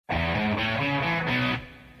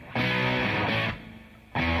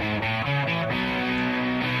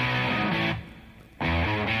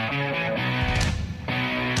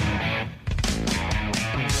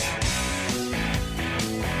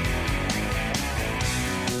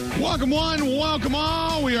Welcome one, welcome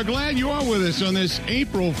all. We are glad you are with us on this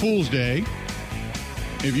April Fool's Day,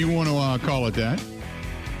 if you want to call it that.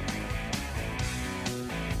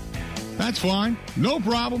 That's fine. No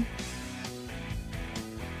problem.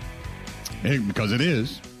 Hey, because it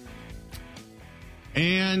is.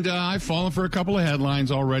 And I've fallen for a couple of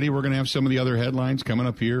headlines already. We're going to have some of the other headlines coming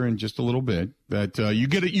up here in just a little bit. That you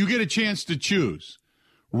get a chance to choose.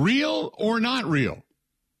 Real or not real?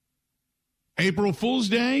 April Fool's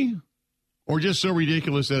Day, or just so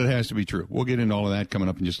ridiculous that it has to be true? We'll get into all of that coming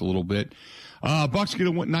up in just a little bit. Bucks get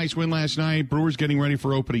a nice win last night. Brewers getting ready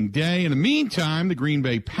for opening day. In the meantime, the Green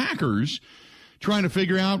Bay Packers trying to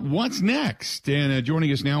figure out what's next. And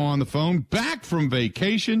joining us now on the phone, back from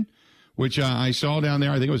vacation, which I saw down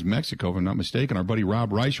there, I think it was Mexico, if I'm not mistaken, our buddy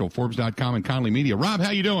Rob Reischel, Forbes.com and Conley Media. Rob,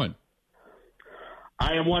 how you doing?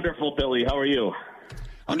 I am wonderful, Billy. How are you?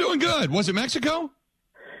 I'm doing good. Was it Mexico?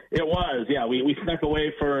 It was, yeah. We snuck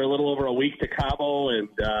away for a little over a week to Cabo and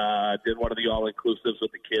did one of the all-inclusives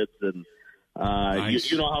with the kids. And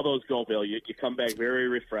nice. you know how those go, Bill. You come back very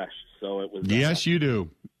refreshed. So it was. Yes, you do.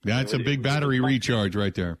 That's a big battery recharge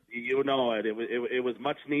right there. You know it. It was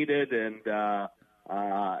much needed and a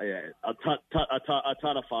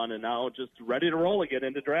ton of fun. And now just ready to roll again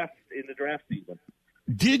in the draft season.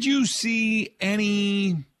 Did you see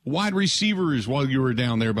any wide receivers while you were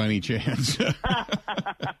down there by any chance?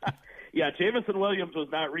 Yeah, Jamison Williams was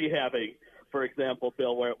not rehabbing, for example,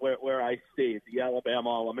 Bill, where I stayed, the Alabama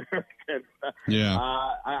All-American. Yeah.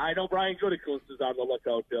 I know Brian Gutekunst is on the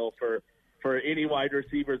lookout, Bill, for any wide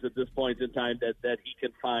receivers at this point in time that he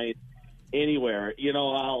can find anywhere. You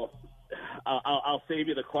know, I'll save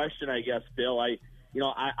you the question, I guess, Bill.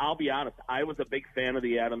 I'll be honest. I was a big fan of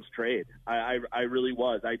the Adams trade. I really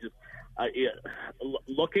was.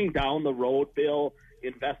 Looking down the road, Bill,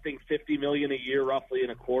 investing $50 million a year roughly in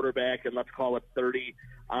a quarterback, and let's call it 30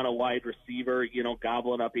 on a wide receiver. You know,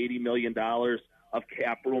 gobbling up $80 million of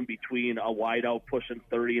cap room between a wideout pushing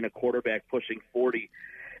 30 and a quarterback pushing 40.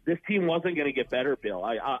 This team wasn't going to get better, Bill.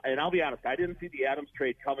 And I'll be honest. I didn't see the Adams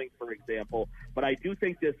trade coming, for example, but I do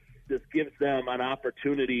think this gives them an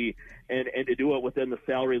opportunity and to do it within the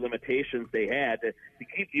salary limitations they had to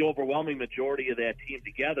keep the overwhelming majority of that team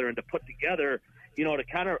together and to put together, you know, to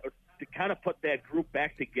kind of put that group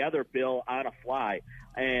back together, Bill, on a fly.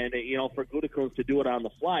 And, you know, for Gutekunst to do it on the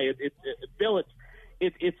fly, Bill,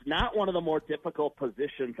 it's not one of the more difficult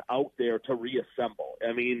positions out there to reassemble.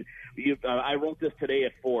 I mean, I wrote this today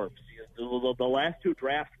at Forbes. The last two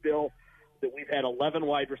drafts, Bill, that we've had 11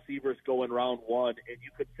 wide receivers go in round one, and you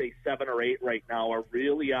could say 7 or 8 right now are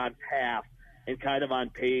really on path and kind of on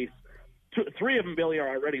pace. 3 of them, Billy, are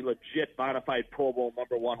already legit bona fide Pro Bowl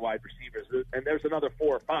number 1 wide receivers. And there's another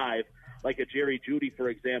 4 or 5, like a Jerry Jeudy, for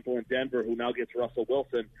example, in Denver, who now gets Russell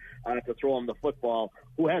Wilson to throw him the football,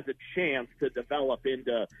 who has a chance to develop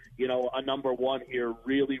into, you know, a number 1 here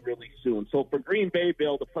really, really soon. So for Green Bay,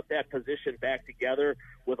 Bill, to put that position back together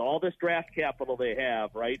with all this draft capital they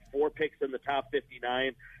have, right, 4 picks in the top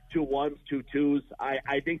 59, 2 1s, 2 2s,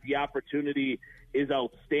 I think the opportunity is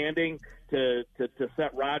outstanding to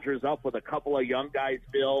set Rodgers up with a couple of young guys,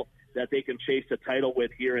 Bill, that they can chase a title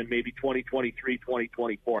with here in maybe 2023,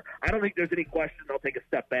 2024. I don't think there's any question they'll take a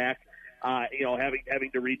step back,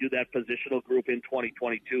 having to redo that positional group in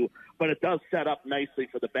 2022. But it does set up nicely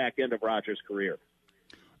for the back end of Rodgers' career.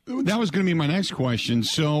 That was going to be my next question.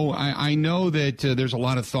 So I know that there's a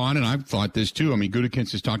lot of thought, and I've thought this too. I mean,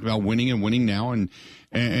 Gutekunst has talked about winning and winning now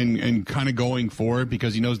and kind of going for it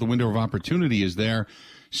because he knows the window of opportunity is there.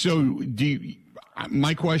 So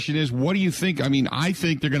my question is, what do you think? I mean, I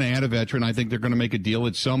think they're going to add a veteran. I think they're going to make a deal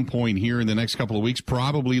at some point here in the next couple of weeks,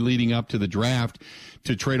 probably leading up to the draft,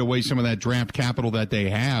 to trade away some of that draft capital that they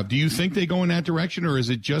have. Do you think they go in that direction, or is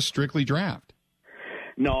it just strictly draft?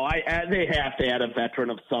 No, they have to add a veteran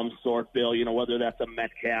of some sort, Bill, you know, whether that's a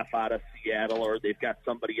Metcalf out of Seattle or they've got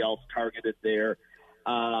somebody else targeted there.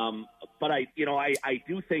 But I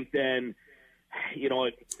do think then, you know,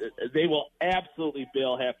 they will absolutely,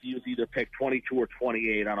 Bill, have to use either pick 22 or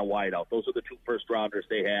 28 on a wideout. Those are the 2 first-rounders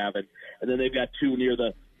they have, and then they've got 2 near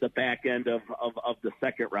the back end of the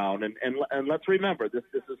second round. And let's remember, this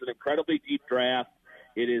is an incredibly deep draft.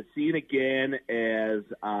 It is seen again as,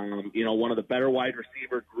 one of the better wide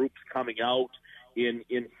receiver groups coming out in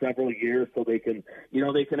several years, so they can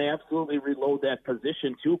absolutely reload that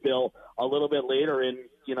position too, Bill, a little bit later. And,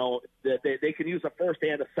 you know, they can use a first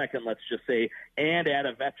and a second, let's just say, and add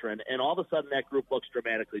a veteran. And all of a sudden that group looks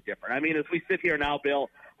dramatically different. I mean, as we sit here now, Bill,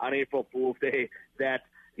 on April Fool's Day, that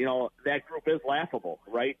group is laughable,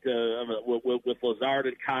 right? With Lazard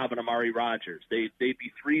and Cobb and Amari Rodgers. They'd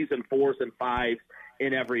be 3s and 4s and 5s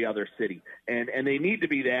in every other city. And they need to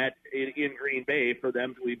be that in Green Bay for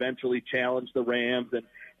them to eventually challenge the Rams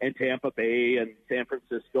and Tampa Bay and San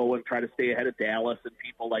Francisco and try to stay ahead of Dallas and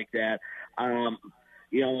people like that.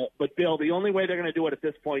 But Bill, the only way they're going to do it at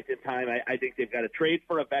this point in time, I think they've got to trade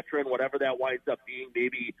for a veteran, whatever that winds up being.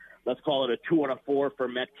 Maybe let's call it a 2 and a 4 for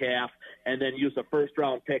Metcalf, and then use a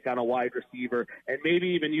first-round pick on a wide receiver, and maybe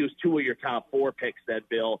even use 2 of your top 4 picks, then,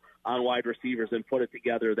 Bill, on wide receivers and put it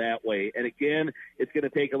together that way. And again, it's going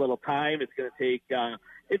to take a little time. It's going to take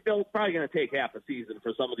it's probably going to take half a season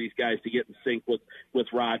for some of these guys to get in sync with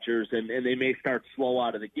Rodgers, and they may start slow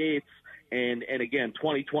out of the gates. And again,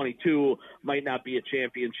 2022 might not be a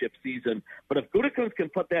championship season. But if Gutekunst can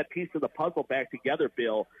put that piece of the puzzle back together,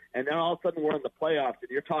 Bill, and then all of a sudden we're in the playoffs and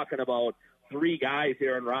you're talking about 3 guys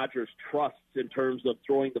Aaron Rodgers trusts in terms of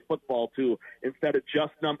throwing the football to instead of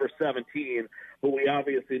just number 17, who we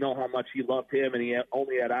obviously know how much he loved him, and he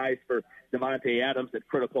only had eyes for Devontae Adams at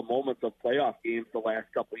critical moments of playoff games the last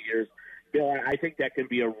couple of years. Bill, I think that can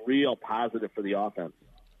be a real positive for the offense.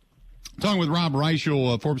 Talking with Rob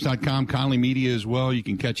Reischel, Forbes.com, Conley Media as well. You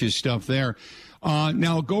can catch his stuff there.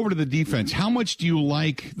 Now, go over to the defense. How much do you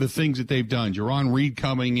like the things that they've done? Jaron Reed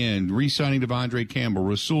coming in, re-signing Devondre Campbell,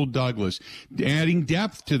 Rasul Douglas, adding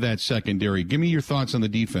depth to that secondary. Give me your thoughts on the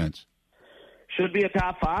defense. Should be a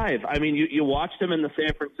top 5. I mean, you watched them in the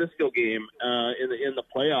San Francisco game in the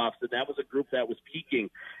playoffs, and that was a group that was peaking.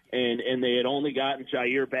 And they had only gotten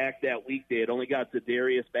Jair back that week. They had only got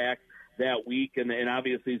Za'Darius back that week, and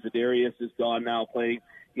obviously Za'Darius is gone now, playing,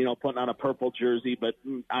 putting on a purple jersey. But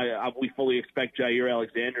we fully expect Jair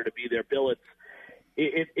Alexander to be there. Bill,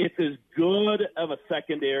 it's as good of a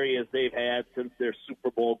secondary as they've had since their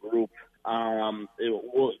Super Bowl group.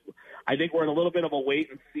 I think we're in a little bit of a wait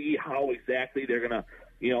and see how exactly they're going to,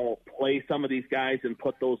 play some of these guys and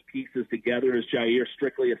put those pieces together. Is Jair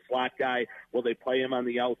strictly a slot guy? Will they play him on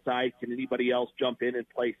the outside? Can anybody else jump in and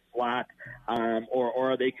play slot? Or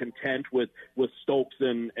are they content with Stokes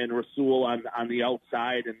and Rasul on the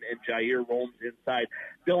outside and Jair roams inside?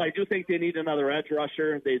 Bill, I do think they need another edge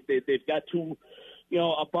rusher. They've got 2,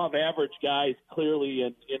 above average guys clearly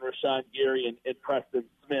in Rashawn Gary and Preston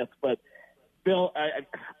Smith, but Bill,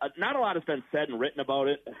 not a lot has been said and written about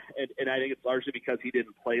it, and I think it's largely because he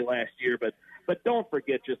didn't play last year. But don't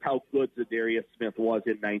forget just how good Za'Darius Smith was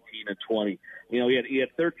in 19 and 20. He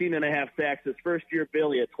had 13 and a half sacks his first year.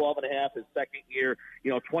 Bill, he had 12 and a half his second year.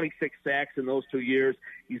 26 sacks in those 2 years.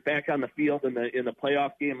 He's back on the field in the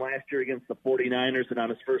playoff game last year against the 49ers, and on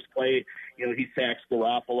his first play, he sacks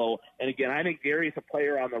Garoppolo. And again, I think Gary's a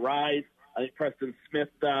player on the rise. I think Preston Smith,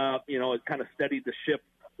 has kind of steadied the ship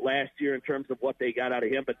last year in terms of what they got out of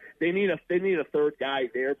him, but they need a third guy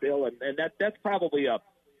there, Bill, and that's probably a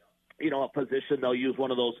position they'll use one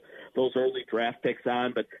of those early draft picks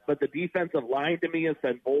on. But the defensive line to me has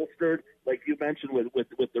been bolstered, like you mentioned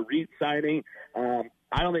with the Reed signing. I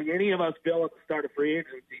don't think any of us, Bill, at the start of free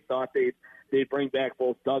agency thought they'd bring back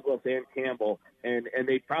both Douglas and Campbell, and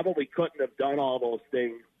they probably couldn't have done all those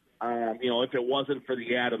things, if it wasn't for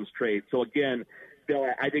the Adams trade. So again, Bill,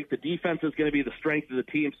 I think the defense is going to be the strength of the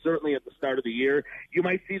team, certainly at the start of the year. You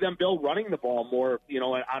might see them, Bill, running the ball more,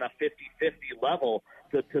 on a 50-50 level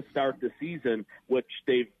to start the season, which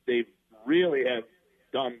they've really have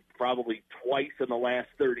done probably twice in the last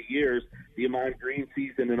 30 years. The Amon Green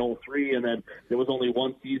season in 2003, and then there was only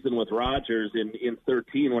one season with Rodgers in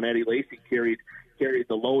 2013 when Eddie Lacy carried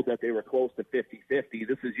the load that they were close to 50-50.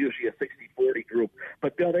 This is usually a 60-40 group.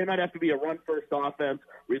 But, Bill, they might have to be a run-first offense,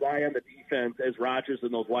 rely on the defense as Rodgers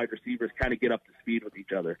and those wide receivers kind of get up to speed with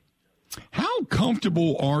each other. How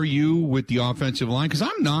comfortable are you with the offensive line? Because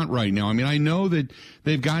I'm not right now. I mean, I know that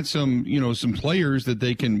they've got some players that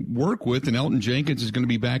they can work with, and Elton Jenkins is going to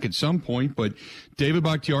be back at some point, but David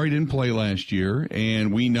Bakhtiari didn't play last year,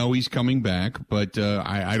 and we know he's coming back, but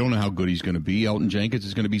I don't know how good he's going to be. Elton Jenkins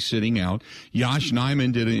is going to be sitting out. Yosh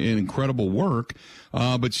Nijman did an incredible work,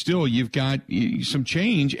 but still, you've got some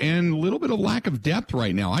change and a little bit of lack of depth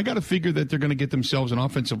right now. I got to figure that they're going to get themselves an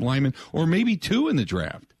offensive lineman or maybe 2 in the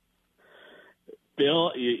draft.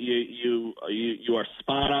 Bill, you are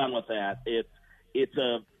spot on with that. It's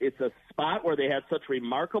a spot where they had such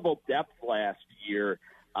remarkable depth last year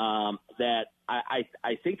that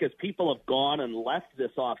I think as people have gone and left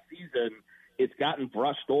this off season, it's gotten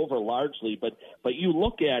brushed over largely. But you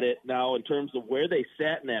look at it now in terms of where they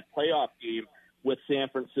sat in that playoff game with San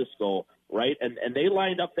Francisco, right? And they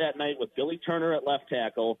lined up that night with Billy Turner at left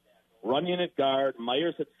tackle, Runyon at guard,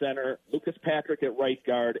 Myers at center, Lucas Patrick at right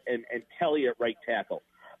guard, and Kelly at right tackle.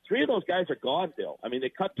 3 of those guys are gone, Bill. I mean, they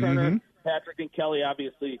cut Turner, Patrick, and Kelly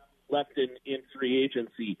obviously left in free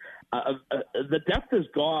agency. The depth is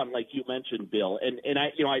gone, like you mentioned, Bill. And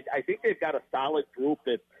I think they've got a solid group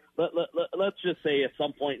that. Let's just say at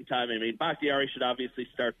some point in time, I mean, Bakhtiari should obviously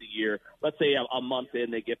start the year. Let's say a month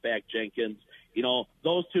in, they get back Jenkins.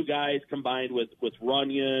 Those two guys combined with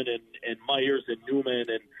Runyon and Myers and Newman,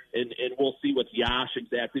 and we'll see with Yash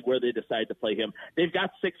exactly where they decide to play him. They've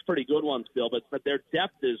got 6 pretty good ones, Bill, but their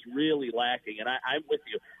depth is really lacking, and I'm with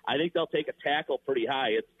you. I think they'll take a tackle pretty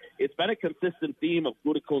high. It's been a consistent theme of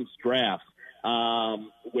Gutekunst's drafts,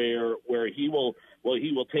 where he will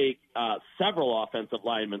take several offensive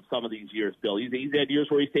linemen some of these years, Bill. He's had years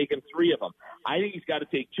where he's taken 3 of them. I think he's got to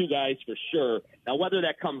take 2 guys for sure. Now, whether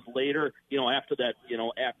that comes later, after that,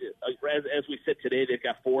 as we sit today, they've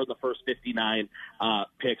got 4 of the first 59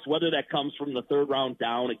 picks. Whether that comes from the 3rd round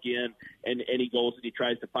down again, and he goes and he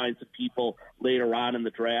tries to find some people later on in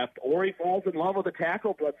the draft, or he falls in love with a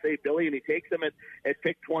tackle, let's say, Billy, and he takes him at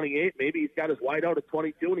pick 28. Maybe he's got his wide out at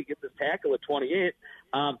 22 and he gets his tackle at 28.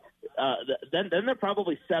 Then they're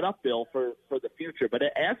probably set up, Bill, for the future. But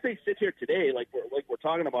as they sit here today, like we're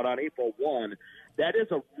talking about on April 1, that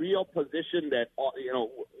is a real position that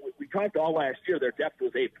we talked all last year. Their depth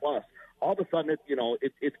was A+. All of a sudden,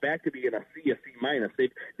 it's back to being a C, a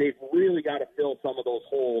C-. They've really got to fill some of those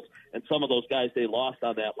holes and some of those guys they lost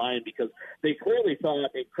on that line, because they clearly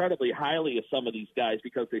thought incredibly highly of some of these guys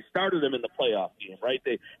because they started them in the playoff game, right?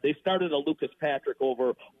 They started a Lucas Patrick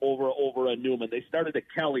over a Newman. They started a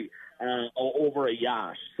Kelly over a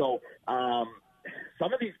Yash. So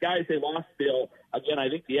some of these guys they lost, Bill. Again, I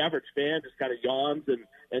think the average fan just kind of yawns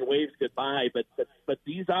and waves goodbye. But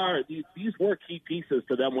these were key pieces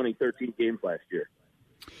to them winning 13 games last year.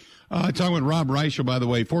 Talking with Rob Reischel, by the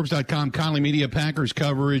way, Forbes.com, Conley Media, Packers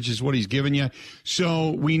coverage is what he's given you.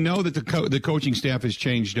 So we know that the coaching staff has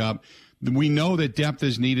changed up. We know that depth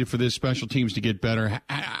is needed for this special teams to get better.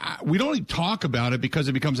 We don't really talk about it because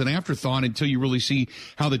it becomes an afterthought until you really see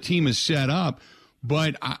how the team is set up.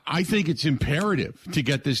 But I think it's imperative to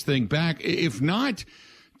get this thing back, if not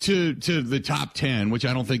to the top 10, which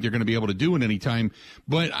I don't think they're going to be able to do in any time.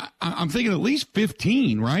 But I'm thinking at least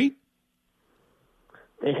 15, right?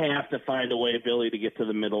 They have to find a way, Billy, to get to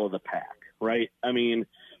the middle of the pack, right? I mean,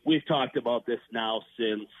 we've talked about this now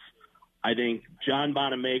since I think John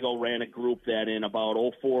Bonamego ran a group that in about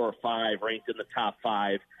 04 or 05 ranked in the top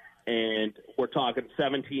 5. And we're talking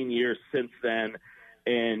 17 years since then.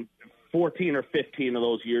 And 14 or 15 of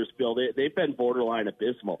those years, Bill, they've been borderline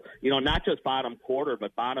abysmal. Not just bottom quarter,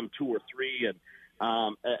 but bottom 2 or 3. And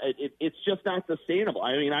it's just not sustainable.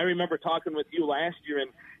 I mean, I remember talking with you last year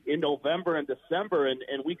in November and December, and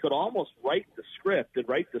we could almost write the script and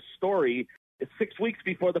write the story 6 weeks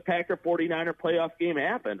before the Packer 49er playoff game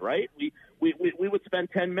happened, right? We would spend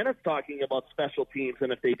 10 minutes talking about special teams,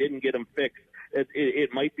 and if they didn't get them fixed, it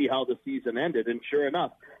might be how the season ended. And sure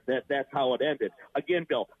enough, that's how it ended. Again,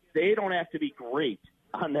 Bill, they don't have to be great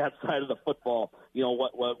on that side of the football.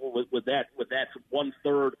 With that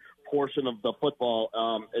 1/3 portion of the football,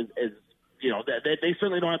 they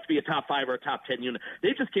certainly don't have to be a top 5 or a top 10 unit.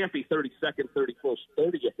 They just can't be 32nd, 31st,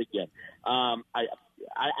 30th again.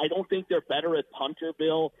 I don't think they're better at punter,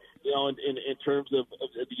 Bill. In terms of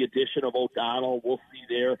the addition of O'Donnell, we'll see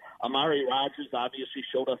there. Amari Rodgers obviously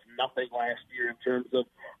showed us nothing last year in terms of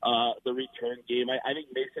the return game. I think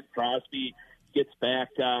Mason Crosby gets back,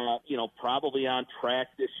 probably on track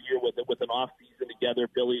this year with an off season together,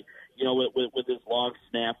 Billy. With his long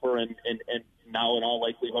snapper and now in all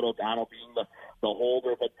likelihood O'Donnell being the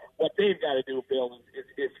holder. But what they've got to do, Bill,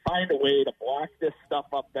 is find a way to block this stuff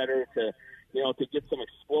up better, to get some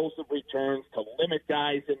explosive returns, to limit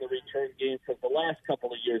guys in the return game. Because the last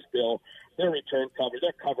couple of years, Bill, their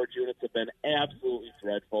coverage units have been absolutely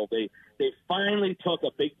dreadful. They finally took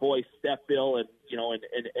a big boy step, Bill, and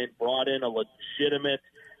brought in a legitimate,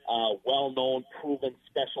 well-known, proven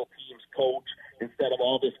special teams coach instead of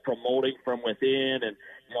all this promoting from within and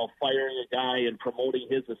firing a guy and promoting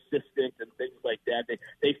his assistant and things like that.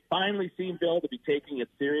 They finally seem, Bill, to be taking it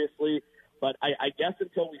seriously. But I guess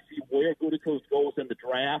until we see where Gutekunst goes in the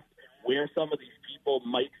draft, where some of these people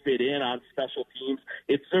might fit in on special teams,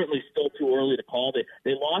 it's certainly still too early to call.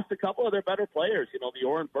 They lost a couple of their better players, the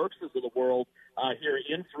Oren Burkses of the world here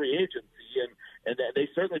in free agency, and they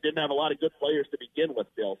certainly didn't have a lot of good players to begin with,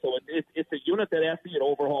 Bill. So it's a unit that has to get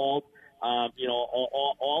overhauled,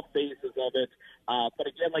 all phases of it. But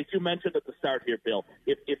again, like you mentioned at the start here, Bill,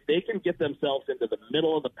 if they can get themselves into the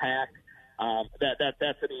middle of the pack,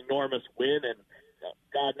 that's an enormous win, and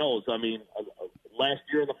God knows, I mean, last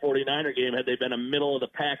year in the 49er game, had they been a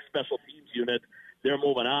middle-of-the-pack special teams unit, they're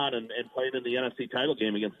moving on and playing in the NFC title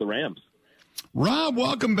game against the Rams. Rob,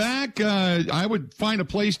 welcome back. I would find a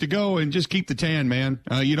place to go and just keep the tan, man.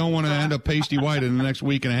 You don't want to end up pasty white in the next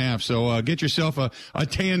week and a half. So get yourself a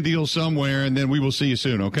tan deal somewhere, and then we will see you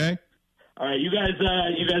soon, okay? All right, you guys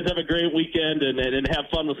have a great weekend and have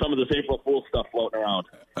fun with some of this April Fool's stuff floating around.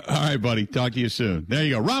 All right, buddy. Talk to you soon. There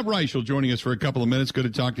you go. Rob Reischel joining us for a couple of minutes. Good to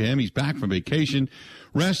talk to him. He's back from vacation,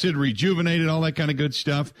 rested, rejuvenated, all that kind of good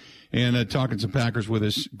stuff, and talking some Packers with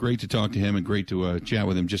us. Great to talk to him and great to chat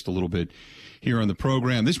with him just a little bit here on the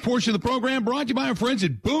program. This portion of the program brought to you by our friends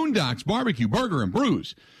at Boondocks Barbecue, Burger, and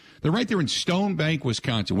Brews. They're right there in Stone Bank,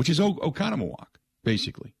 Wisconsin, which is Oconomowoc,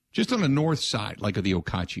 basically, just on the north side, like of the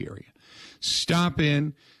Okauchee area. Stop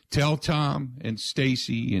in, tell Tom and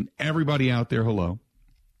Stacy and everybody out there hello.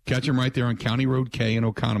 Catch them right there on County Road K in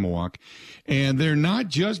Oconomowoc. And they're not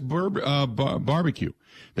just barbecue.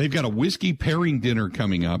 They've got a whiskey pairing dinner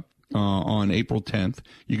coming up on April 10th.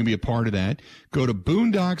 You can be a part of that. Go to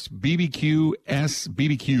Boondocks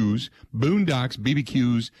BBQs,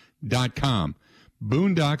 boondocksbbqs.com.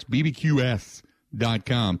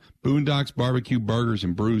 boondocksbbqs.com. Boondocks Barbecue Burgers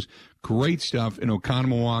and Brews. Great stuff in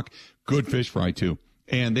Oconomowoc. Good fish fry, too.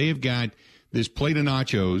 And they've got this plate of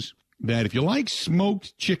nachos that if you like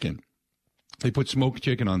smoked chicken, they put smoked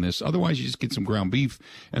chicken on this. Otherwise, you just get some ground beef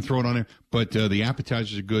and throw it on there. But the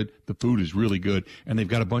appetizers are good. The food is really good. And they've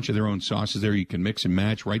got a bunch of their own sauces there. You can mix and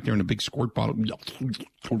match right there in a big squirt bottle.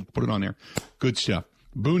 Put it on there. Good stuff.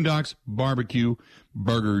 Boondocks Barbecue,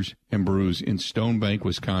 Burgers, and Brews in Stone Bank,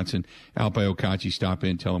 Wisconsin. Out by Okauchee. Stop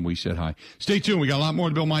in. Tell them we said hi. Stay tuned. We got a lot more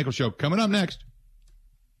of the Bill Michaels Show coming up next.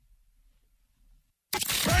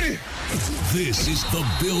 Ready? This is the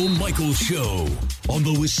Bill Michaels Show on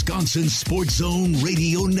the Wisconsin Sports Zone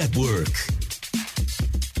Radio Network.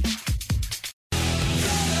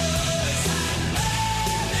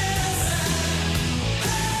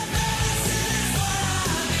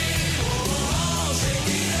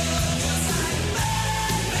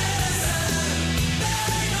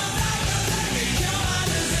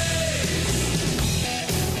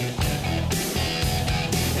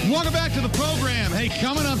 Welcome back to the program. Hey,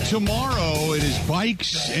 coming up tomorrow, it is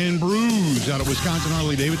Bikes and Brews out of Wisconsin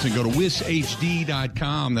Harley-Davidson. Go to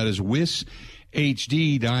wishd.com. That is wishd.com.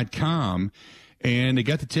 And they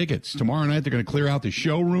got the tickets. Tomorrow night, they're going to clear out the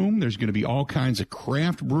showroom. There's going to be all kinds of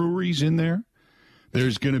craft breweries in there.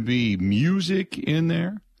 There's going to be music in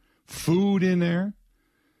there, food in there.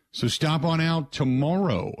 So stop on out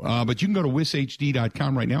tomorrow. But you can go to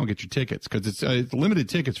wishd.com right now and get your tickets because it's limited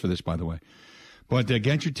tickets for this, by the way. But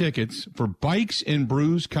get your tickets for Bikes and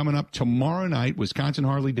Brews coming up tomorrow night. Wisconsin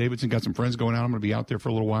Harley-Davidson got some friends going out. I'm going to be out there for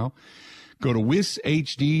a little while. Go to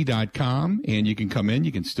wishd.com, and you can come in.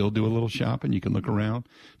 You can still do a little shopping. You can look around.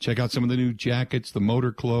 Check out some of the new jackets, the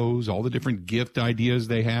motor clothes, all the different gift ideas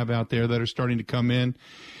they have out there that are starting to come in.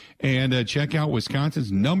 And check out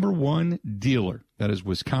Wisconsin's #1 dealer. That is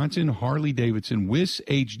Wisconsin Harley-Davidson,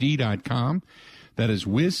 wishd.com. That is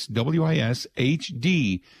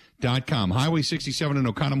wishd.com. Highway 67 in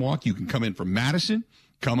Oconomowoc. You can come in from Madison,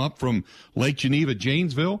 come up from Lake Geneva,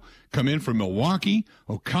 Janesville, come in from Milwaukee,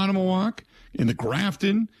 Oconomowoc, in the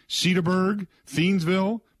Grafton, Cedarburg,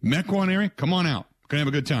 Thiensville, Mequon area. Come on out. Gonna have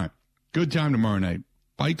a good time. Good time tomorrow night.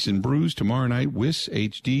 Bikes and Brews tomorrow night,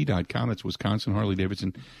 wishd.com. That's Wisconsin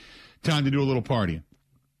Harley-Davidson. Time to do a little partying.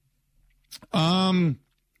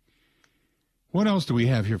 What else do we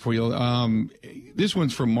have here for you? This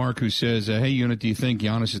one's from Mark, who says, hey, Unit, do you think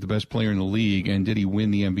Giannis is the best player in the league, and did he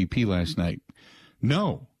win the MVP last night?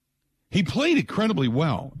 No. He played incredibly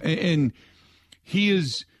well, and he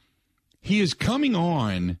is coming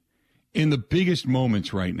on in the biggest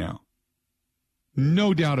moments right now.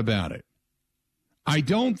 No doubt about it. I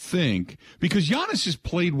don't think, because Giannis has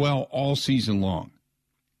played well all season long.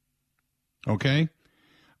 Okay?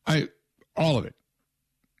 All of it.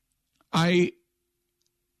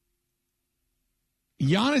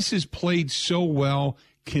 Giannis has played so well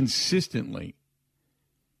consistently.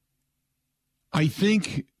 I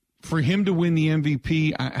think for him to win the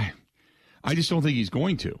MVP, I just don't think he's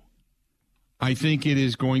going to. I think it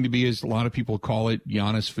is going to be, as a lot of people call it,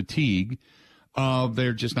 Giannis fatigue.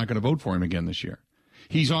 They're just not going to vote for him again this year.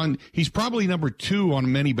 He's probably number 2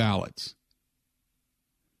 on many ballots.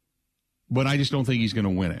 But I just don't think he's going to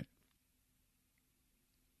win it.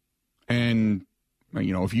 And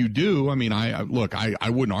if you do, I mean, I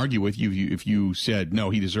wouldn't argue with you if you said, no,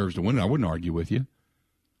 he deserves to win it. I wouldn't argue with you.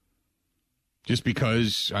 Just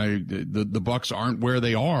because the Bucks aren't where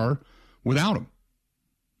they are without him.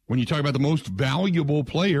 When you talk about the most valuable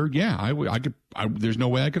player, yeah, I could. There's no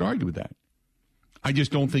way I could argue with that. I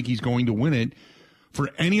just don't think he's going to win it for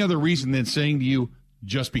any other reason than saying to you,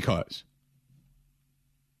 just because.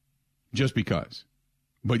 just because.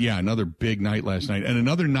 But, yeah, another big night last night. And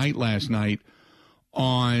another night last night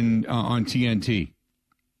on TNT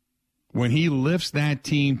when he lifts that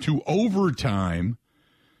team to overtime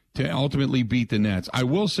to ultimately beat the Nets. I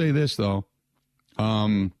will say this, though.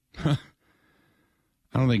 I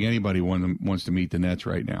don't think anybody wants to meet the Nets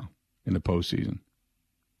right now in the postseason.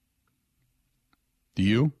 Do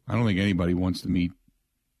you? I don't think anybody wants to meet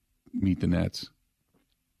the Nets.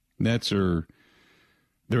 They're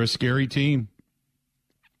a scary team.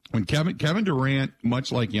 When Kevin Durant,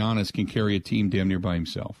 much like Giannis, can carry a team damn near by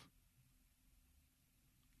himself.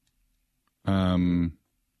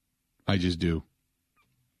 I just do.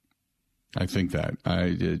 I think that.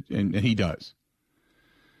 And he does.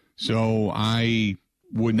 So I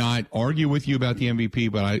would not argue with you about the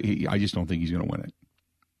MVP, but I just don't think he's going to win it.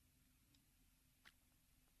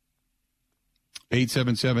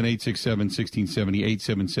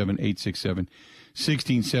 877-867-1670,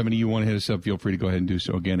 877-867-1670. You want to hit us up, feel free to go ahead and do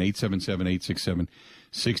so. Again,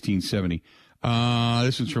 877-867-1670.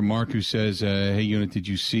 This one's from Mark, who says, hey, Unit, did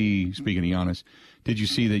you see, speaking of Giannis, did you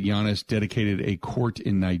see that Giannis dedicated a court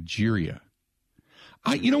in Nigeria?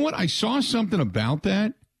 You know what? I saw something about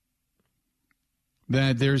that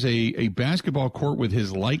there's a basketball court with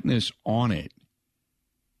his likeness on it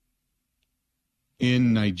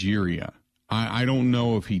in Nigeria. I don't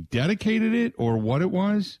know if he dedicated it or what it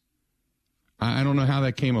was. I don't know how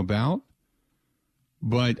that came about,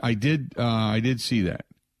 but I did see that.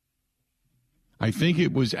 I think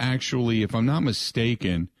it was actually, if I'm not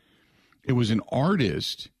mistaken, it was an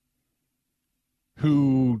artist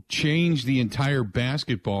who changed the entire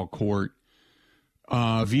basketball court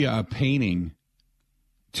via a painting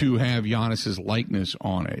to have Giannis's likeness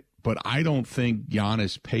on it. But I don't think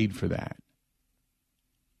Giannis paid for that.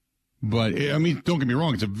 But, I mean, don't get me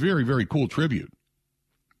wrong. It's a very, very cool tribute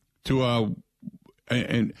to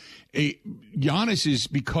Giannis is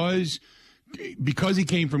because he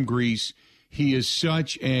came from Greece, he is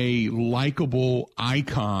such a likable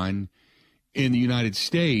icon in the United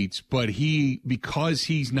States, but because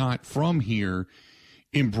he's not from here,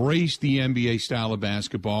 embraced the NBA style of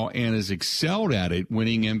basketball and has excelled at it,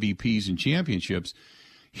 winning MVPs and championships.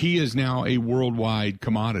 He is now a worldwide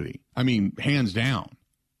commodity. I mean, hands down.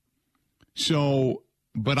 So,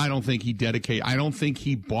 but I don't think I don't think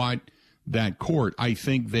he bought that court. I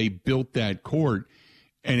think they built that court,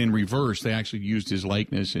 and in reverse, they actually used his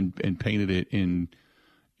likeness and painted it in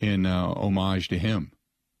homage to him.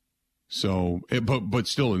 So, but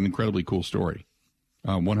still an incredibly cool story.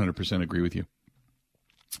 100% agree with you.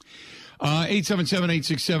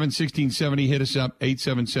 877-867-1670. Hit us up,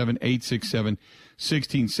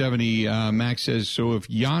 877-867-1670. Max says, so if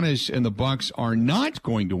Giannis and the Bucks are not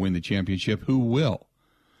going to win the championship, who will?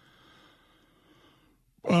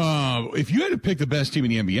 If you had to pick the best team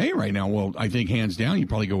in the NBA right now, well, I think hands down you'd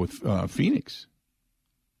probably go with Phoenix.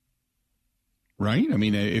 Right? I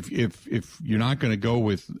mean, if you're not going to go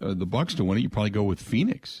with the Bucks to win it, you probably go with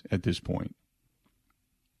Phoenix at this point.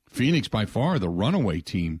 Phoenix, by far, the runaway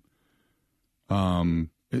team.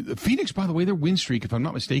 Phoenix, by the way, their win streak, if I'm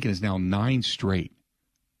not mistaken, is now 9 straight.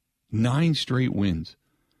 9 straight wins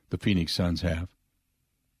the Phoenix Suns have.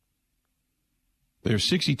 They're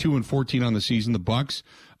 62-14 on the season. The Bucks,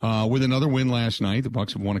 with another win last night, the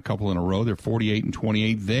Bucks have won a couple in a row. They're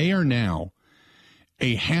 48-28. They are now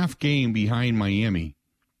a half game behind Miami,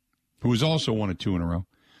 who has also won 2 in a row.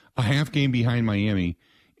 A half game behind Miami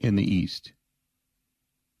in the East.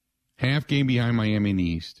 Half game behind Miami in the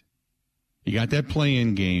East. You got that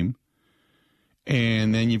play-in game,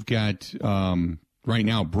 and then you've got, right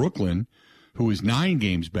now, Brooklyn, who is 9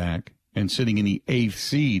 games back and sitting in the 8th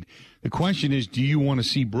seed. The question is, do you want to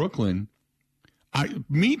see Brooklyn?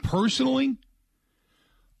 Me personally,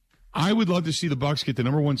 I would love to see the Bucks get the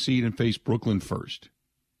number 1 seed and face Brooklyn first.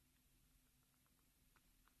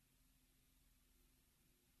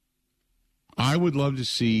 I would love to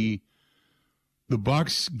see the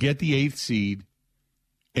Bucks get the 8th seed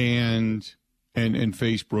and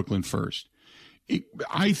face Brooklyn first.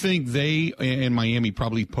 I think they and Miami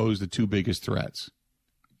probably pose the 2 biggest threats,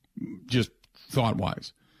 just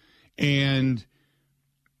thought-wise. And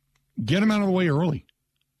get them out of the way early.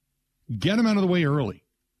 Get them out of the way early.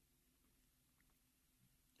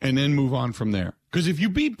 And then move on from there. Because if you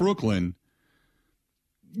beat Brooklyn,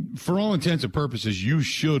 for all intents and purposes, you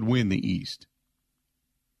should win the East.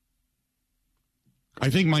 I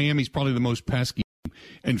think Miami's probably the most pesky.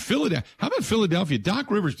 And Philadelphia, how about Philadelphia? Doc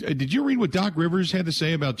Rivers, did you read what Doc Rivers had to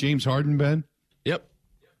say about James Harden, Ben? Yep.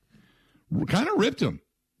 Kind of ripped him.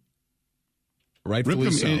 Rightfully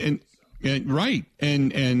ripped him so. Right.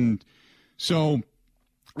 And so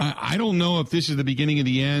I don't know if this is the beginning of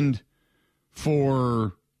the end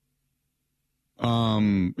for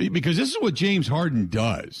because this is what James Harden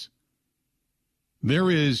does.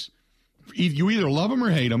 You either love him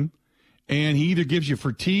or hate him, and he either gives you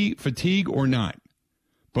fatigue or not.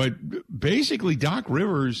 But basically, Doc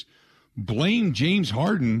Rivers blamed James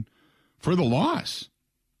Harden for the loss.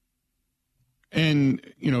 And,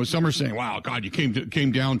 some are saying, wow, God, you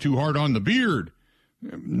came down too hard on the beard.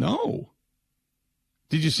 No.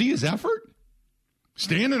 Did you see his effort?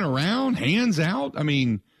 Standing around, hands out. I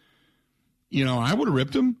mean, I would have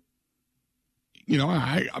ripped him.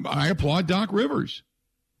 I applaud Doc Rivers.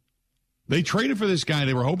 They traded for this guy.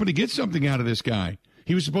 They were hoping to get something out of this guy.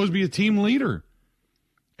 He was supposed to be a team leader.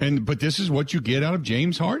 But this is what you get out of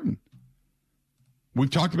James Harden. We've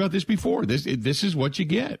talked about this before. This is what you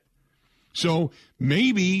get. So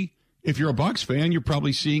maybe if you're a Bucks fan, you're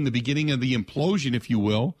probably seeing the beginning of the implosion, if you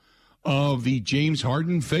will, of the James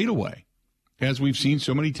Harden fadeaway, as we've seen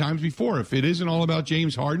so many times before. If it isn't all about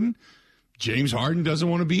James Harden doesn't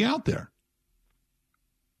want to be out there.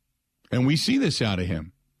 And we see this out of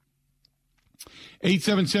him.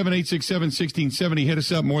 877-867-1670. Hit us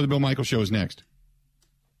up. More of the Bill Michaels Show is next.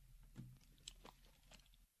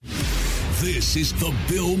 This is the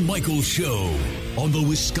Bill Michaels Show on the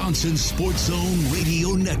Wisconsin Sports Zone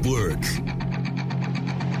Radio Network.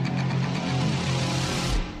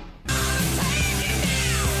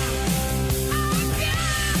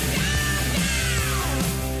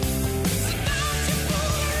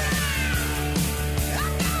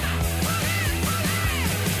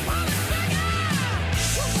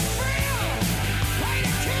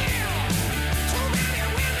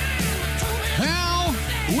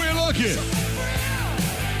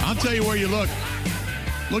 I'll tell you where you look.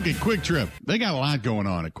 Look at Quick Trip. They got a lot going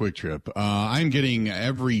on at Quick Trip. I'm getting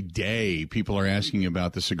every day people are asking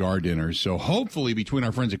about the cigar dinners. So hopefully between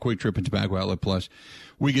our friends at Quick Trip and Tobacco Outlet Plus,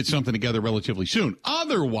 we get something together relatively soon.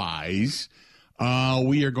 Otherwise,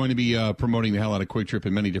 we are going to be promoting the hell out of Quick Trip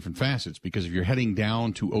in many different facets, because if you're heading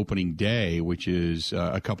down to opening day, which is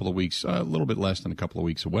a couple of weeks, a little bit less than a couple of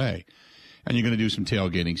weeks away, and you're going to do some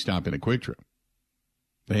tailgating, stop in at Quick Trip.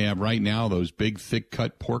 They have right now those big,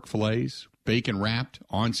 thick-cut pork fillets, bacon-wrapped,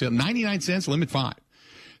 on sale, 99 cents, limit 5.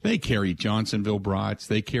 They carry Johnsonville brats.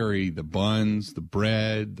 They carry the buns, the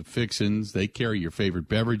bread, the fixins. They carry your favorite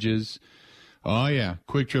beverages. Oh, yeah,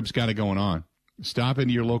 Quick Trip's got it going on. Stop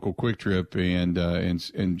into your local Quick Trip and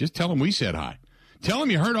just tell them we said hi. Tell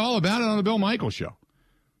them you heard all about it on the Bill Michaels Show.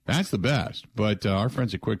 That's the best. But our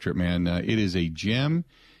friends at Quick Trip, man, it is a gem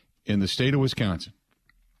in the state of Wisconsin.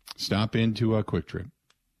 Stop into Quick Trip.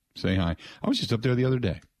 Say hi. I was just up there the other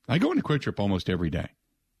day. I go into Quick Trip almost every day.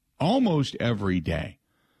 Almost every day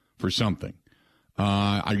for something.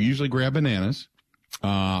 I usually grab bananas.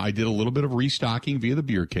 I did a little bit of restocking via the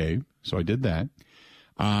Beer Cave, so I did that.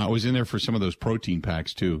 I was in there for some of those protein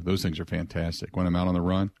packs, too. Those things are fantastic. When I'm out on the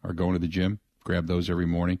run or going to the gym, grab those every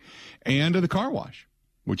morning. And the car wash,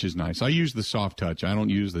 which is nice. I use the soft touch. I don't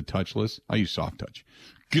use the touchless. I use soft touch.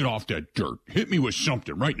 Get off that dirt. Hit me with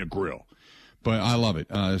something right in the grill. But I love it.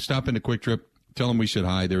 Stop into Quick Trip. Tell them we said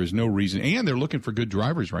hi. There is no reason. And they're looking for good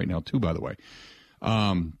drivers right now, too, by the way.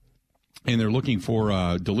 And they're looking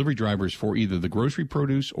for delivery drivers for either the grocery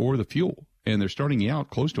produce or the fuel. And they're starting you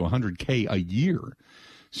out close to $100K a year.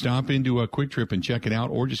 Stop into a Quick Trip and check it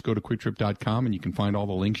out, or just go to QuickTrip.com, and you can find all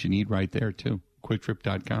the links you need right there, too.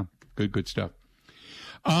 QuickTrip.com. Good stuff.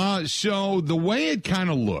 So the way it kind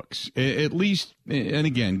of looks, at least, and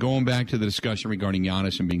again, going back to the discussion regarding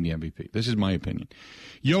Giannis and being the MVP, this is my opinion.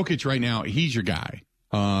 Jokic right now, he's your guy.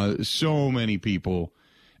 So many people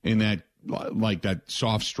in that, like that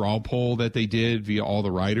soft straw poll that they did via all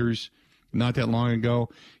the writers not that long ago.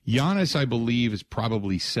 Giannis, I believe, is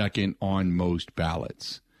probably second on most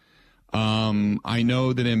ballots. I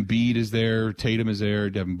know that Embiid is there, Tatum is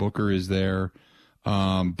there, Devin Booker is there.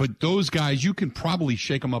 But those guys, you can probably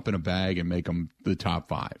shake them up in a bag and make them the top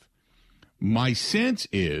 5. My sense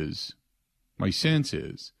is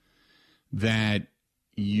that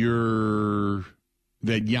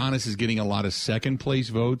that Giannis is getting a lot of second place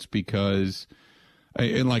votes because,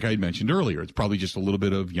 and like I mentioned earlier, it's probably just a little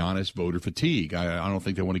bit of Giannis voter fatigue. I don't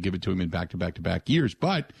think they want to give it to him in back-to-back years,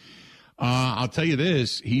 but I'll tell you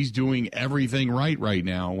this, he's doing everything right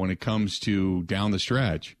now when it comes to down the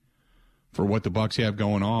stretch. For what the Bucks have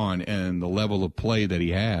going on and the level of play that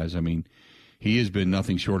he has. I mean, he has been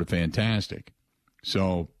nothing short of fantastic.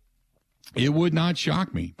 So it would not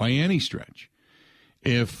shock me by any stretch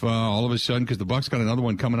if all of a sudden, because the Bucks got another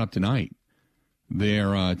one coming up tonight.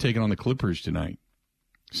 They're taking on the Clippers tonight,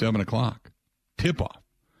 7 o'clock, tip-off.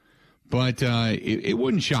 But it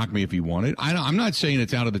wouldn't shock me if he won it. I'm not saying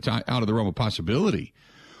it's out of the realm of possibility.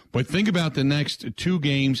 But think about the next 2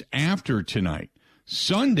 games after tonight.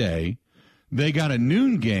 Sunday, they got a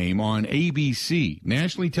noon game on ABC,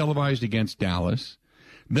 nationally televised against Dallas.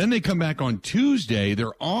 Then they come back on Tuesday.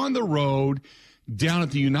 They're on the road down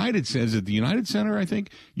at the United Center. Is it the United Center, I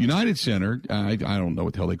think? United Center. I don't know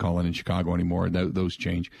what the hell they call it in Chicago anymore. Those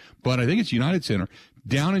change. But I think it's United Center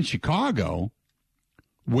down in Chicago,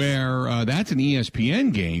 where that's an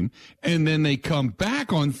ESPN game. And then they come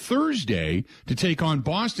back on Thursday to take on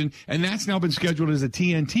Boston, and that's now been scheduled as a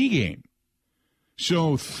TNT game.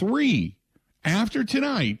 So 3 after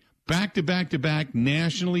tonight, back-to-back-to-back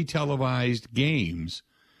nationally televised games.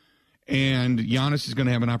 And Giannis is going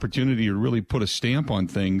to have an opportunity to really put a stamp on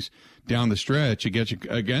things down the stretch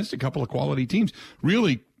against a couple of quality teams.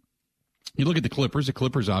 Really, you look at the Clippers. The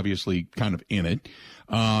Clippers obviously kind of in it.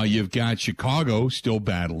 You've got Chicago still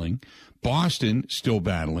battling. Boston still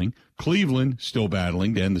battling. Cleveland still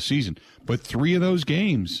battling to end the season. But 3 of those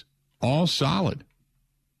games, all solid.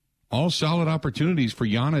 All solid opportunities for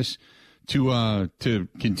Giannis to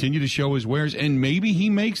continue to show his wares, and maybe he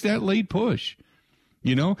makes that late push.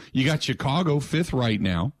 You know, you got Chicago 5th right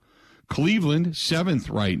now, Cleveland 7th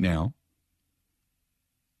right now,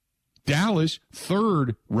 Dallas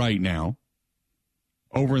 3rd right now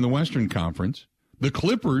over in the Western Conference, the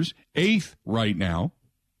Clippers 8th right now.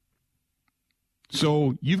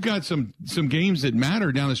 So you've got some games that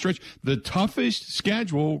matter down the stretch. The toughest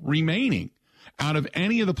schedule remaining out of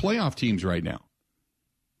any of the playoff teams right now.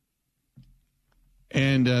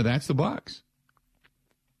 And that's the Bucks.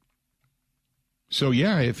 So,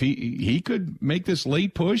 yeah, if he could make this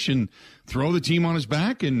late push and throw the team on his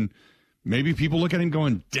back, and maybe people look at him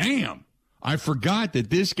going, damn, I forgot that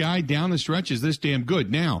this guy down the stretch is this damn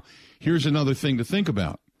good. Now, here's another thing to think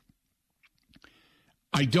about.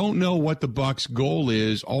 I don't know what the Bucks' goal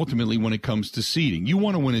is ultimately when it comes to seeding. You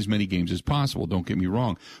want to win as many games as possible, don't get me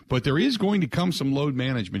wrong. But there is going to come some load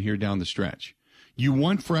management here down the stretch. You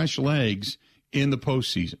want fresh legs in the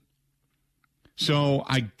postseason. So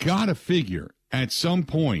I got to figure at some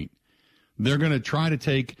point they're going to try to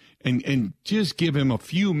take and just give him a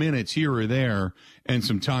few minutes here or there and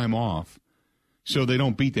some time off so they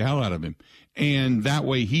don't beat the hell out of him. And that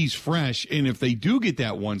way he's fresh. And if they do get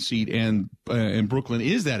that 1 seed and Brooklyn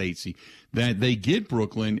is that 8 seed, that they get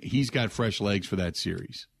Brooklyn, he's got fresh legs for that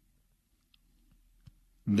series.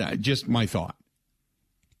 Just my thought.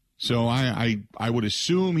 So I would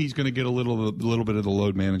assume he's going to get a little bit of the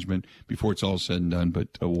load management before it's all said and done, but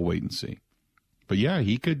we'll wait and see. But, yeah,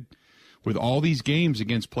 he could, with all these games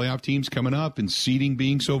against playoff teams coming up and seeding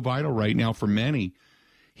being so vital right now for many,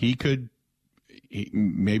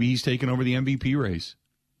 maybe he's taking over the MVP race.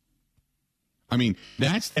 I mean,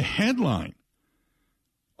 that's the headline.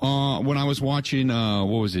 When I was watching,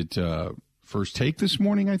 First Take this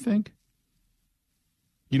morning, I think.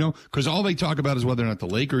 You know, because all they talk about is whether or not the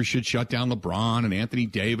Lakers should shut down LeBron and Anthony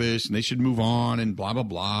Davis and they should move on and blah, blah,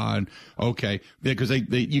 blah. And okay, because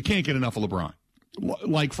you can't get enough of LeBron.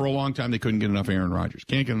 Like for a long time, they couldn't get enough Aaron Rodgers.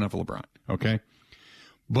 Can't get enough of LeBron. Okay.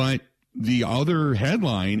 But the other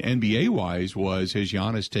headline, NBA-wise, was has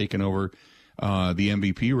Giannis taken over the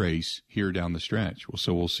MVP race here down the stretch? Well,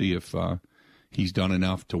 so we'll see if he's done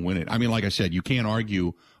enough to win it. I mean, like I said, you can't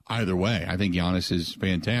argue either way. I think Giannis is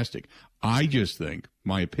fantastic. I just think,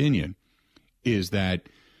 my opinion, is that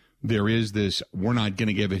there is this, we're not going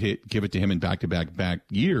to give it to him in back-to-back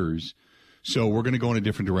years, so we're going to go in a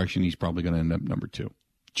different direction. He's probably going to end up number 2.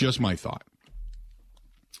 Just my thought.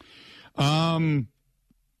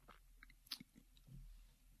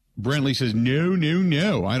 Brentley says,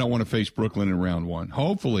 no. I don't want to face Brooklyn in round 1.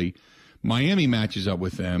 Hopefully, Miami matches up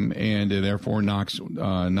with them and therefore knocks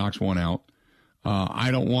one out. I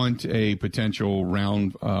don't want a potential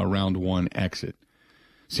round 1 exit.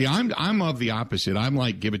 See, I'm of the opposite. I'm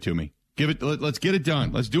like, give it to me. Let's get it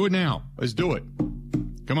done. Let's do it now. Let's do it.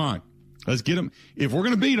 Come on. Let's get them. If we're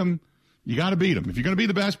going to beat them, you got to beat them. If you're going to be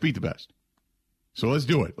the best, beat the best. So let's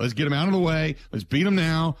do it. Let's get them out of the way. Let's beat them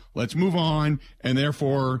now. Let's move on. And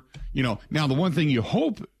therefore, now the one thing you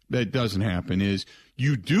hope that doesn't happen is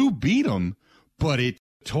you do beat them, but it's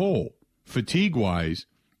a toll, fatigue-wise,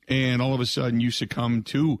 and all of a sudden you succumb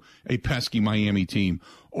to a pesky Miami team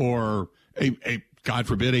or a God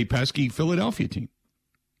forbid, a pesky Philadelphia team.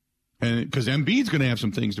 And because Embiid's going to have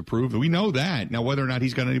some things to prove. We know that. Now, whether or not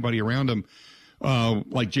he's got anybody around him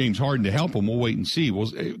like James Harden to help him, we'll wait and see.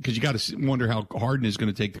 Because you got to wonder how Harden is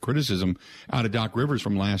going to take the criticism out of Doc Rivers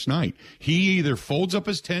from last night. He either folds up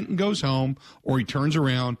his tent and goes home, or he turns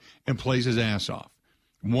around and plays his ass off.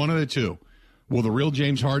 One of the two. Will the real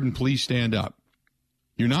James Harden please stand up?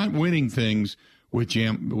 You're not winning things with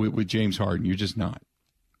James Harden. You're just not.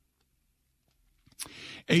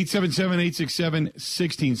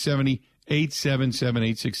 877-867-1670.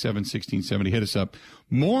 877-867-1670. Hit us up.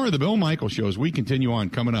 More of the Bill Michaels Show as we continue on,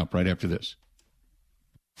 coming up right after this.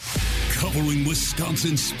 Covering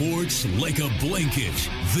Wisconsin sports like a blanket.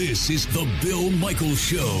 This is the Bill Michaels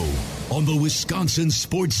Show on the Wisconsin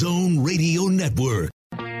Sports Zone Radio Network.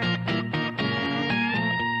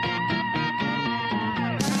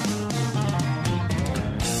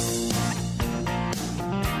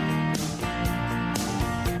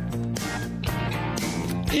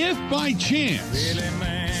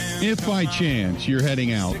 If by chance you're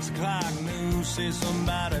heading out,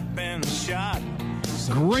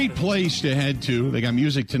 great place to head to. They got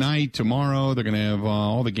music tonight, tomorrow. They're going to have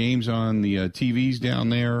all the games on the TVs down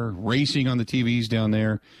there, racing on the TVs down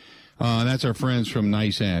there. That's our friends from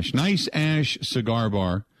Nice Ash. Nice Ash Cigar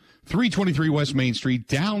Bar, 323 West Main Street,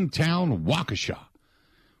 downtown Waukesha.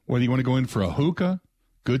 Whether you want to go in for a hookah,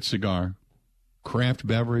 good cigar, craft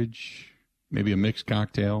beverage, maybe a mixed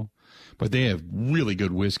cocktail. But they have really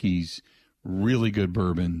good whiskeys, really good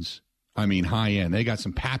bourbons. I mean, high end. They got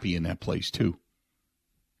some Pappy in that place, too,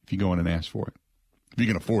 if you go in and ask for it, if you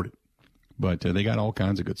can afford it. But they got all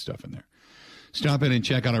kinds of good stuff in there. Stop in and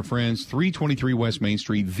check out our friends, 323 West Main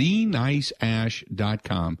Street,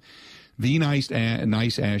 theniceash.com,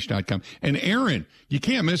 theniceash.com. And Erin, you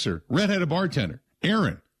can't miss her, redheaded bartender.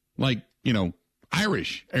 Erin, like,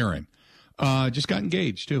 Irish Erin, just got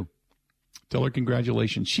engaged, too. Tell her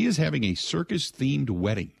congratulations. She is having a circus-themed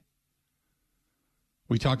wedding.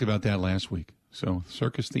 We talked about that last week. So,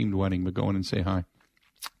 circus-themed wedding, but go in and say hi.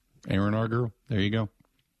 Erin, our girl. There you go.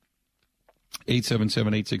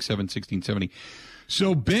 877-867-1670.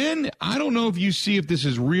 So, Ben, I don't know if you see if this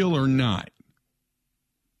is real or not.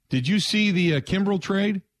 Did you see the Kimbrel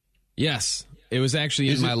trade? Yes. It was actually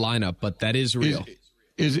in my lineup, but that is real.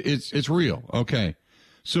 It's real. Okay.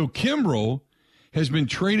 So, Kimbrel has been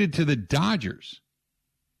traded to the Dodgers.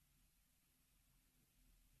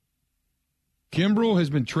 Kimbrel has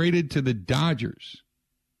been traded to the Dodgers.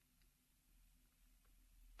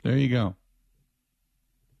 There you go.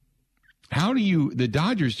 The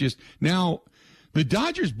Dodgers the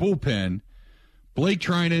Dodgers bullpen, Blake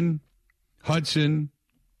Trinan, Hudson,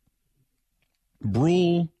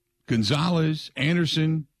 Brule, Gonzalez,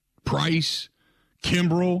 Anderson, Price,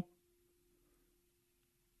 Kimbrel.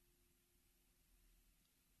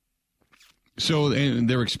 So, and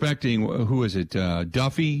they're expecting, who is it,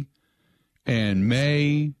 Duffy and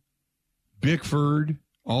May, Bickford,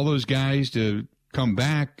 all those guys to come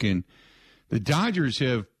back. And the Dodgers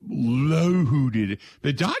have loaded.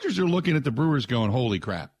 The Dodgers are looking at the Brewers going, holy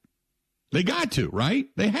crap. They got to, right?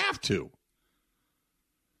 They have to.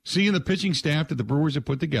 Seeing the pitching staff that the Brewers have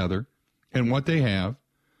put together and what they have.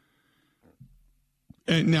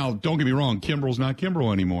 And now, don't get me wrong, Kimbrel's not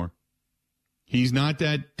Kimbrel anymore. He's not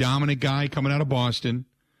that dominant guy coming out of Boston,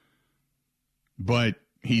 but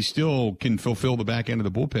he still can fulfill the back end of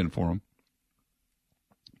the bullpen for him.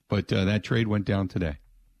 But that trade went down today.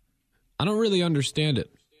 I don't really understand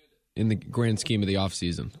it in the grand scheme of the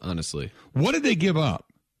offseason, honestly. What did they give up?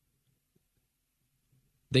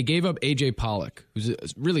 They gave up A.J. Pollock, who's a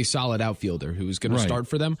really solid outfielder who was going to start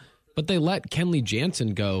for them, but they let Kenley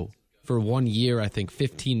Jansen go for 1 year, I think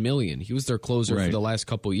 $15 million. He was their closer for the last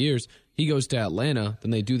couple of years. He goes to Atlanta,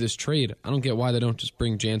 then they do this trade. I don't get why they don't just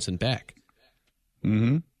bring Jansen back.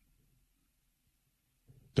 Mm-hmm.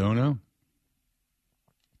 Don't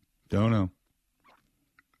know.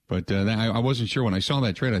 But I wasn't sure when I saw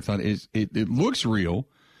that trade. I thought it looks real,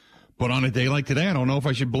 but on a day like today, I don't know if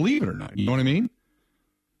I should believe it or not. You know what I mean?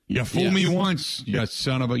 You fool me once, you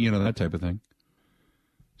son of a, that type of thing.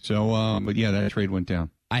 So, but yeah, that trade went down.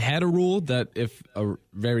 I had a rule that if a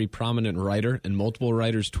very prominent writer and multiple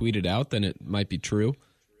writers tweeted out, then it might be true.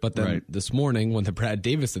 But then this morning, when the Brad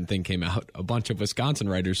Davison thing came out, a bunch of Wisconsin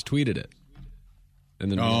writers tweeted it. And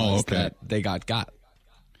then realized that they got.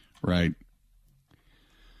 Right.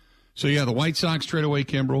 So, yeah, the White Sox trade away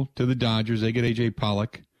Kimbrel to the Dodgers. They get A.J.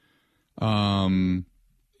 Pollock. Oh,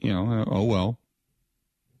 well.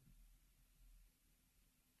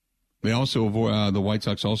 They also avoid, the White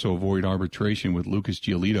Sox also avoid arbitration with Lucas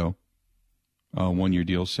Giolito. 1 year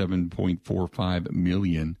deal, $7.45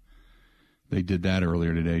 million. They did that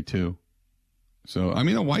earlier today too. So I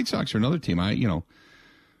mean, the White Sox are another team.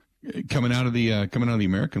 Coming out of the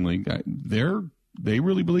American League, they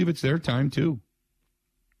really believe it's their time too.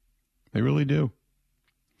 They really do.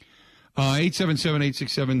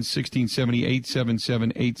 877-867-1670,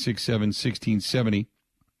 877-867-1670.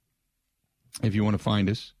 If you want to find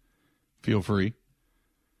us, feel free.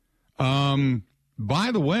 By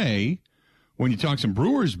the way, When you talk some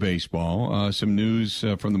Brewers baseball, some news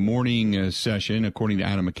from the morning session, according to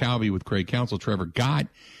Adam McCalvey with Craig Counsell, Trevor Gott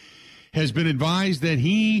has been advised that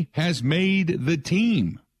he has made the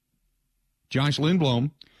team. Josh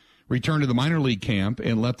Lindblom returned to the minor league camp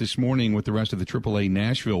and left this morning with the rest of the AAA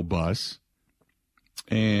Nashville bus.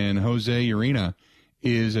 And Jose Urena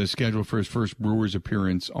is scheduled for his first Brewers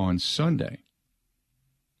appearance on Sunday.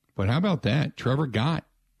 But how about that? Trevor Gott,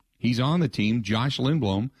 he's on the team. Josh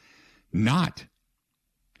Lindblom, not.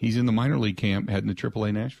 He's in the minor league camp heading to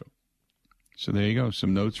AAA Nashville. So there you go.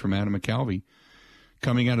 Some notes from Adam McCalvey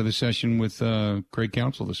coming out of the session with Craig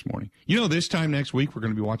Counsell this morning. You know, this time next week, we're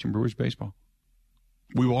going to be watching Brewers baseball.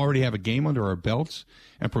 We will already have a game under our belts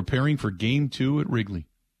and preparing for Game 2 at Wrigley.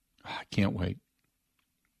 I can't wait.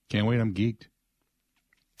 Can't wait. I'm geeked.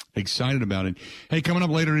 Excited about it. Hey, coming up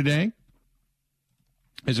later today,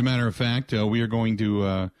 as a matter of fact, we are going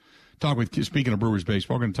to talk with, speaking of Brewers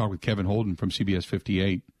baseball, we're going to talk with Kevin Holden from CBS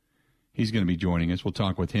 58. He's going to be joining us. We'll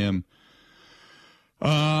talk with him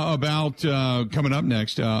about, coming up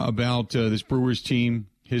next, about this Brewers team,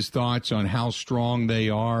 his thoughts on how strong they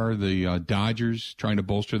are, the Dodgers trying to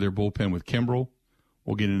bolster their bullpen with Kimbrel.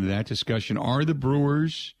 We'll get into that discussion. Are the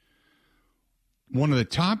Brewers one of the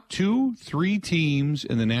top 2-3 teams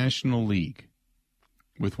in the National League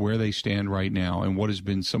with where they stand right now and what has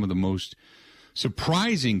been some of the most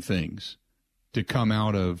surprising things to come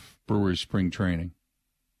out of Brewers spring training?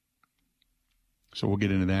 So we'll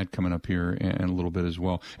get into that coming up here in a little bit as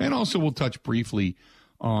well. And also we'll touch briefly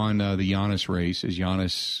on the Giannis race, as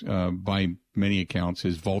Giannis, by many accounts,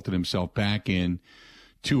 has vaulted himself back in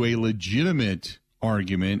to a legitimate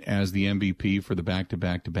argument as the MVP for the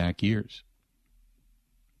back-to-back-to-back years.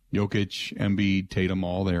 Jokic, Embiid, Tatum,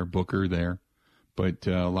 all there, Booker there. But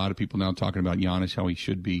a lot of people now talking about Giannis, how he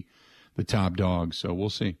should be the top dog. So we'll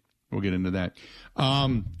see. We'll get into that.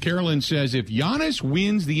 Carolyn says, if Giannis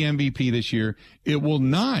wins the MVP this year, it will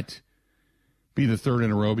not be the third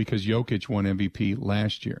in a row because Jokic won MVP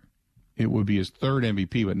last year. It would be his third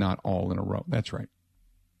MVP, but not all in a row. That's right.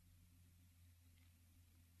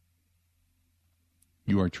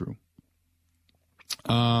 You are true.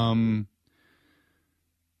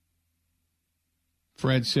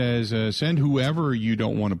 Fred says, send whoever you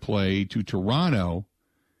don't want to play to Toronto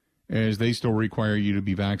as they still require you to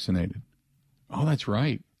be vaccinated. Oh, that's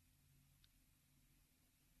right.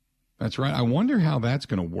 That's right. I wonder how that's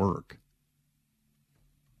going to work.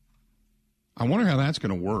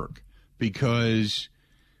 Because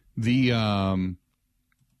the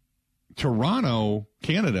Toronto,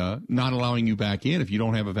 Canada, not allowing you back in if you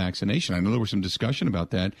don't have a vaccination. I know there was some discussion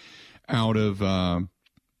about that out of the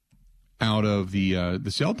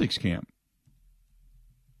Celtics camp.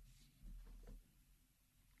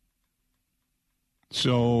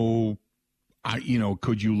 So,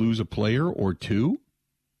 could you lose a player or two?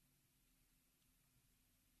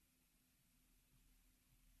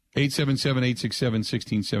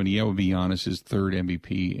 877-867-1670. That would be Giannis's third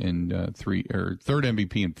MVP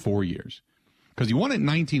in 4 years, because he won it in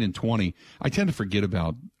 19 and 20. I tend to forget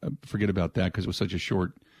about that because it was such a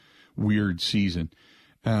short, weird season.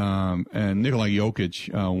 And Nikola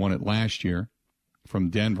Jokic won it last year from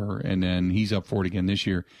Denver, and then he's up for it again this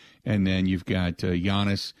year. And then you've got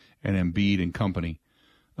Giannis and Embiid and company.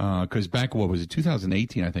 Because back,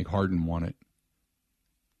 2018, I think Harden won it.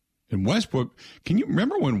 And Westbrook, can you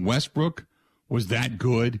remember when Westbrook was that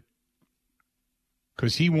good?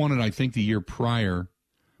 Because he won it, I think, the year prior.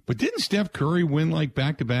 But didn't Steph Curry win like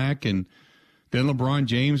back-to-back? And then LeBron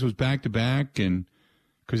James was back-to-back? And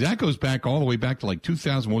because that goes back all the way back to like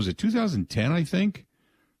 2010, I think,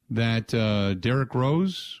 that Derrick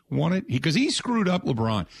Rose won it. Because he screwed up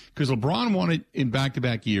LeBron. Because LeBron won it in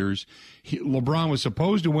back-to-back years. LeBron was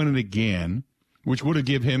supposed to win it again, which would have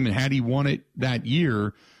given him, had he won it that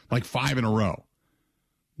year, like 5 in a row.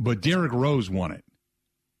 But Derrick Rose won it.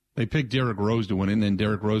 They picked Derrick Rose to win it, and then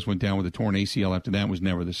Derrick Rose went down with a torn ACL after that and was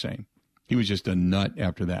never the same. He was just a nut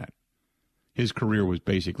after that. His career was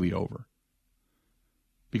basically over.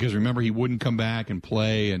 Because remember, he wouldn't come back and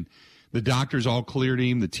play, and the doctors all cleared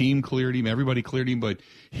him, the team cleared him, everybody cleared him, but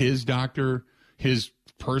his doctor, his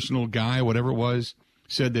personal guy, whatever it was,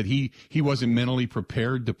 said that he wasn't mentally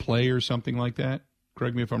prepared to play or something like that.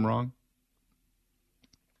 Correct me if I'm wrong.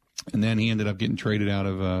 And then he ended up getting traded out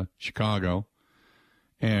of Chicago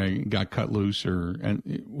and got cut loose,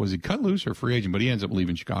 was he cut loose or free agent? But he ends up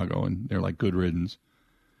leaving Chicago, and they're like, good riddance.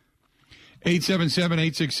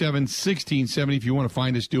 877-867-1670. If you want to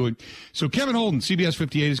find us, do it. So Kevin Holden, CBS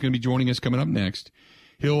 58, is going to be joining us coming up next.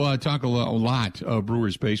 He'll talk a lot of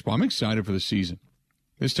Brewers baseball. I'm excited for the season.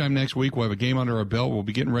 This time next week, we'll have a game under our belt. We'll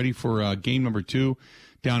be getting ready for game number 2.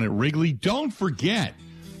 down at Wrigley. Don't forget,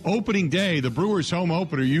 opening day, the Brewers home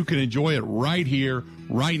opener, you can enjoy it right here,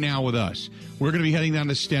 right now with us. We're going to be heading down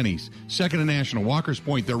to Stenny's, 2nd and National, Walker's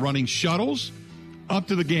Point. They're running shuttles up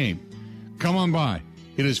to the game. Come on by.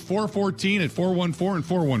 It is 414 at 414 and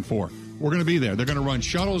 414. We're going to be there. They're going to run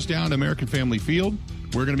shuttles down to American Family Field.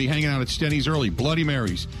 We're going to be hanging out at Stenny's early. Bloody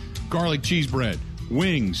Marys, garlic cheese bread,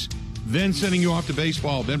 wings, then sending you off to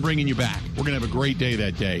baseball, then bringing you back. We're going to have a great day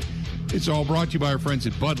that day. It's all brought to you by our friends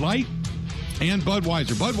at Bud Light and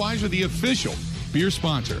Budweiser. Budweiser, the official beer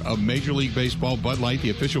sponsor of Major League Baseball. Bud Light, the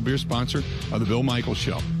official beer sponsor of the Bill Michaels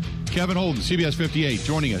Show. Kevin Holden, CBS 58,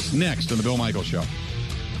 joining us next on the Bill Michaels Show.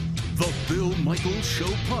 The Bill Michaels Show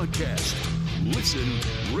podcast. Listen,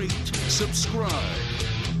 rate, subscribe.